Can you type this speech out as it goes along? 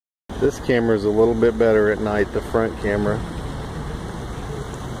This camera is a little bit better at night, the front camera.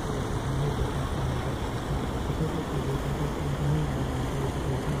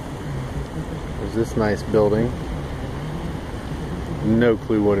 There's this nice building. No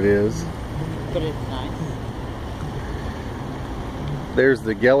clue what it is. But it's nice. There's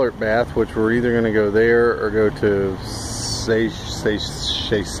the Gellert Bath, which we're either going to go there or go to Szczecin.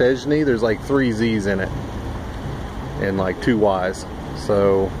 There's like 3 Z's in it and like 2 Y's.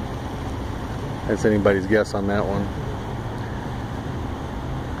 So that's anybody's guess on that one.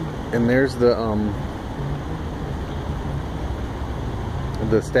 And there's the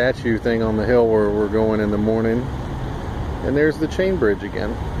statue thing on the hill where we're going in the morning. And there's the chain bridge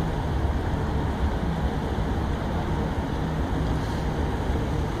again.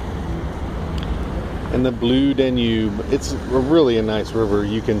 And the Blue Danube. It's really a nice river.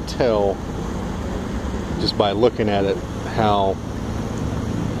 You can tell just by looking at it how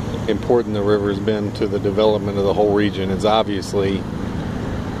important the river has been to the development of the whole region. It's obviously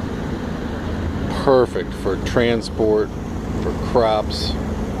perfect for transport, for crops,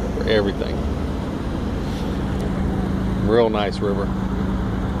 for everything. Real nice river.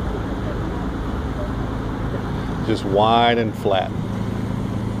 Just wide and flat.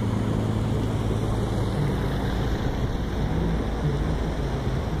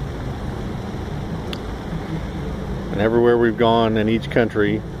 And everywhere we've gone in each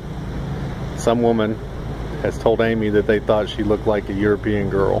country, some woman has told Amy that they thought she looked like a European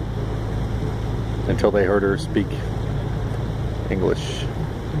girl until they heard her speak English.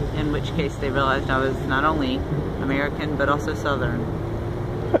 In which case they realized I was not only American but also Southern.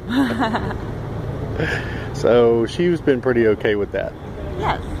 So she's been pretty okay with that.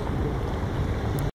 Yes.